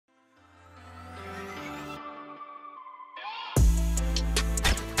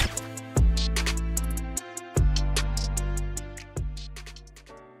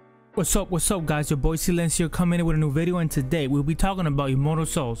What's up guys, your boy Silencio coming in with a new video, and today we'll be talking about Immortal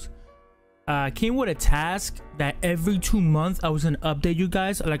Souls. Came with a task that every 2 months I was gonna update you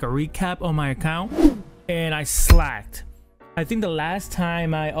guys, like a recap on my account, and I slacked. I think the last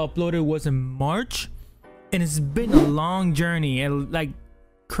time I uploaded was in March, and it's been a long journey and like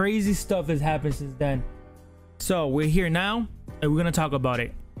crazy stuff has happened since then. So we're here now and we're gonna talk about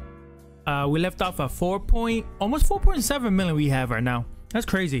it. We left off at almost 4.7 million we have right now. That's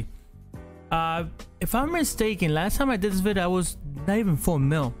crazy. If I'm mistaken, last time I did this video I was not even 4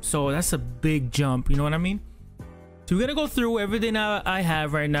 mil, so that's a big jump, you know what I mean? So we're gonna go through everything I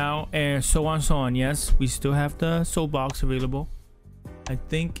have right now and so on. Yes, we still have the soul box available. I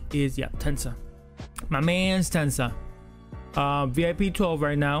think is, yeah, Tensa, my man's Tensa. VIP 12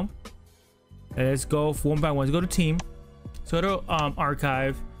 right now. Let's go for one by one. Let's go to team, so to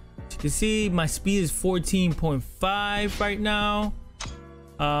archive. As you can see, my speed is 14.5 right now.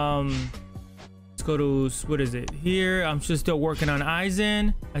 Let's go to, what is it here? I'm just still working on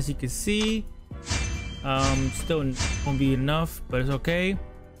Aizen, as you can see. Still won't be enough, but it's okay.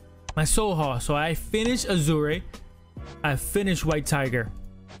 My soul haul, so I finished Azure, I finished White Tiger.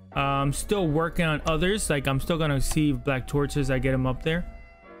 I'm still working on others, like I'm still gonna see Black Torches, I get them up there.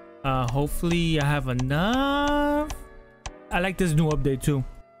 Hopefully I have enough. I like this new update too.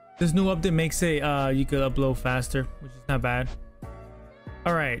 This new update makes it you could upload faster, which is not bad.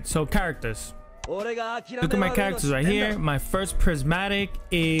 All right, so characters. Look at my characters right here. My first prismatic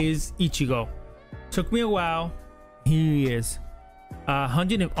is Ichigo. Took me a while. Here he is.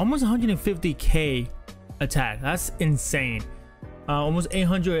 Almost 150k attack. That's insane. Almost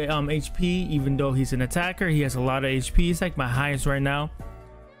 800 HP. Even though he's an attacker, he has a lot of HP. It's like my highest right now.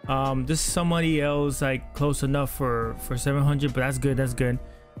 This is somebody else like close enough for 700, but that's good. That's good.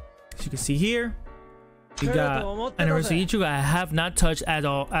 As you can see here, we got Anniversary Ichigo. I have not touched at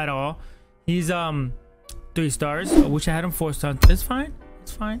all. He's 3 stars. I wish I had him 4 stars. It's fine.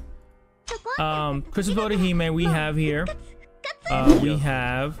 It's fine. Christmas Boda Hime we have here. We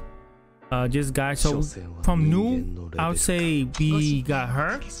have this guy. So from new, I would say we got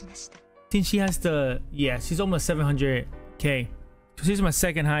her. I think she has the, yeah, she's almost 700k. So she's my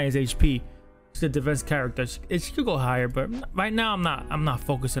second highest HP. She's a defense character. She could go higher, but right now I'm not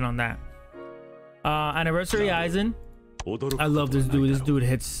focusing on that. Anniversary Aizen. I love this dude. This dude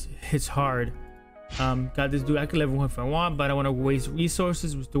hits hard. Got this dude. I could level him if I want, but I don't want to waste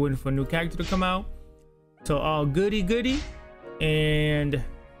resources. We're still waiting for a new character to come out. So all goody. And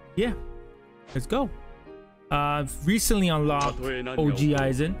yeah, let's go. Recently unlocked OG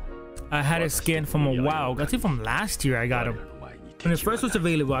Aizen. I had a skin from a while. I think from last year I got him. When it first was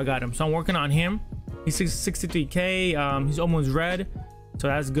available, I got him. So I'm working on him. He's 63k. He's almost red, so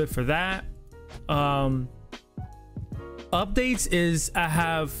that's good for that. Updates is I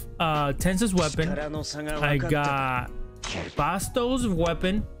have Tensa's weapon. I got Basto's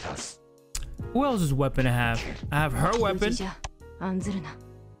weapon. Who else's weapon I have? I have her weapon,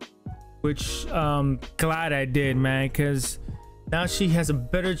 which glad I did, man, because now she has a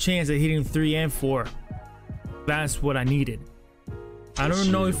better chance at hitting 3 and 4. That's what I needed. I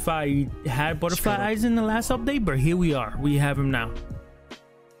don't know if I had Butterfly Eyes in the last update, but here we are. We have him now.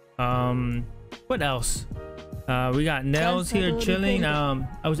 What else? We got Nels here chilling.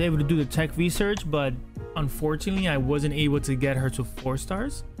 I was able to do the tech research, but unfortunately I wasn't able to get her to 4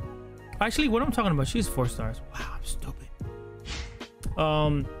 stars. Actually, what I'm talking about, she's 4 stars. Wow, I'm stupid.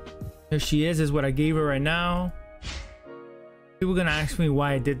 There she is what I gave her right now. People are gonna ask me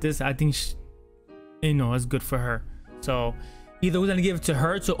why I did this. I think you know, it's good for her. So either we're gonna give it to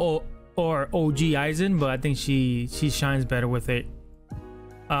her or OG Aizen, but I think she shines better with it.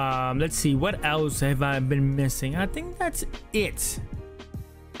 Let's see, what else have I been missing? I think that's it.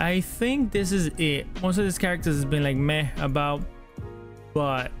 I think this is it. Most of these characters has been like meh about,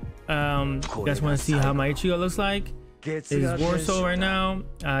 but you guys want to see how my Ichigo looks like? Is Warsaw right now.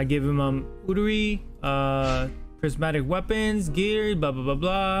 I give him Udari, prismatic weapons, gear, blah blah blah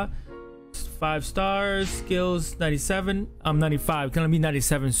blah. 5 stars, skills 97. I'm 95. Gonna be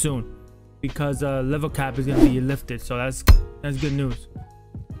 97 soon because level cap is gonna be lifted, so that's good news.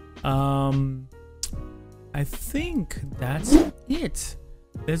 I think that's it.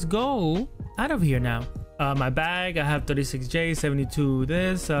 Let's go out of here now. My bag, I have 36J, 72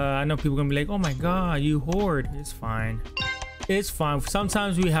 this. I know people are gonna be like, oh my god, you hoard. It's fine. It's fine.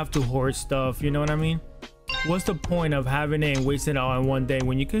 Sometimes we have to hoard stuff, you know what I mean? What's the point of having it and wasting it all in one day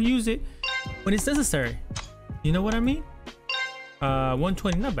when you can use it when it's necessary? You know what I mean?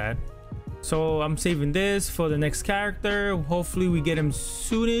 120, not bad. So I'm saving this for the next character. Hopefully we get him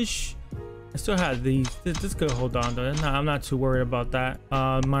soonish. I still have these. This could hold on though. I'm not too worried about that.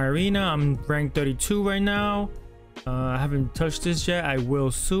 My arena, I'm ranked 32 right now. I haven't touched this yet. I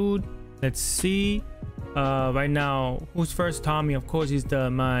will soon. Let's see. Right now, who's first? Tommy, of course. He's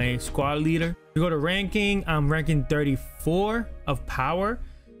my squad leader. We go to ranking. I'm ranking 34 of power.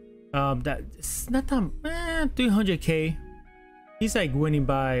 That's not that 300k. He's like winning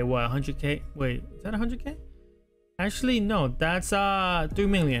by what, 100k? Wait, is that 100k? Actually, no, that's 3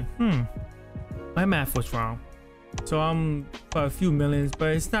 million. My math was wrong. So I'm about a few millions,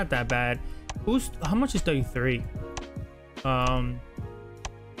 but it's not that bad. How much is 33? Wow.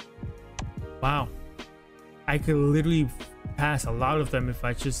 I could literally pass a lot of them if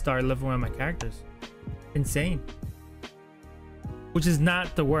I just start leveling my characters. Insane. Which is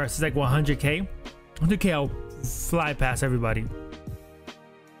not the worst. It's like 100k. 100k, I'll fly past everybody.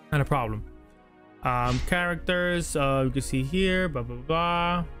 Not a problem. Characters, you can see here, blah blah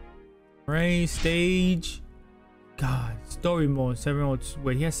blah. Right, stage. God, story mode 702.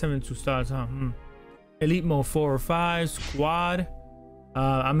 Wait, he has 72 stars, huh? Elite mode 4 or 5. Squad.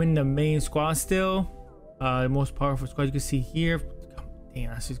 I'm in the main squad still. The most powerful squad you can see here.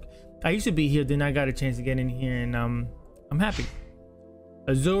 Damn, I used to be here, then I got a chance to get in here, and I'm happy.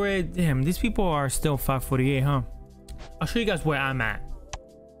 Azure, damn, these people are still 548, huh? I'll show you guys where I'm at.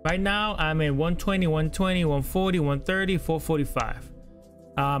 Right now, I'm at 120, 120, 140, 130, 445.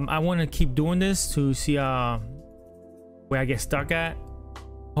 I want to keep doing this to see where I get stuck at.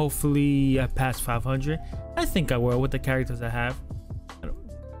 Hopefully, I pass 500. I think I will with the characters I have.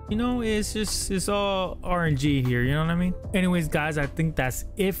 You know, it's all RNG here. You know what I mean? Anyways, guys, I think that's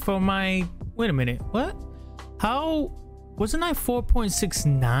it for my. Wait a minute. What? How? Wasn't I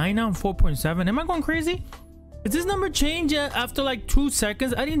 4.69? Now I'm 4.7. Am I going crazy? Did this number change after like 2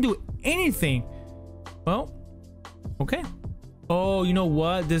 seconds? I didn't do anything. Well, okay. Oh, you know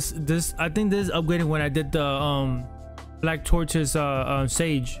what? This I think this is upgrading when I did the Black Torches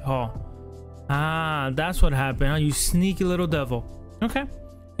Sage haul. Ah, that's what happened, huh? You sneaky little devil. Okay.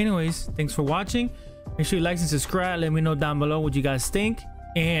 Anyways, thanks for watching. Make sure you like and subscribe. Let me know down below what you guys think.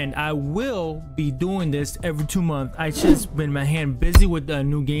 And I will be doing this every 2 months. I just been my hand busy with a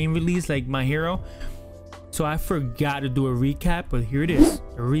new game release like My Hero. So I forgot to do a recap, but here it is,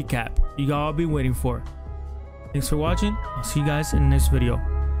 a recap you all be waiting for. Thanks for watching. I'll see you guys in the next video.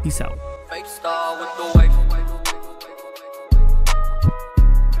 Peace out. Fake star with the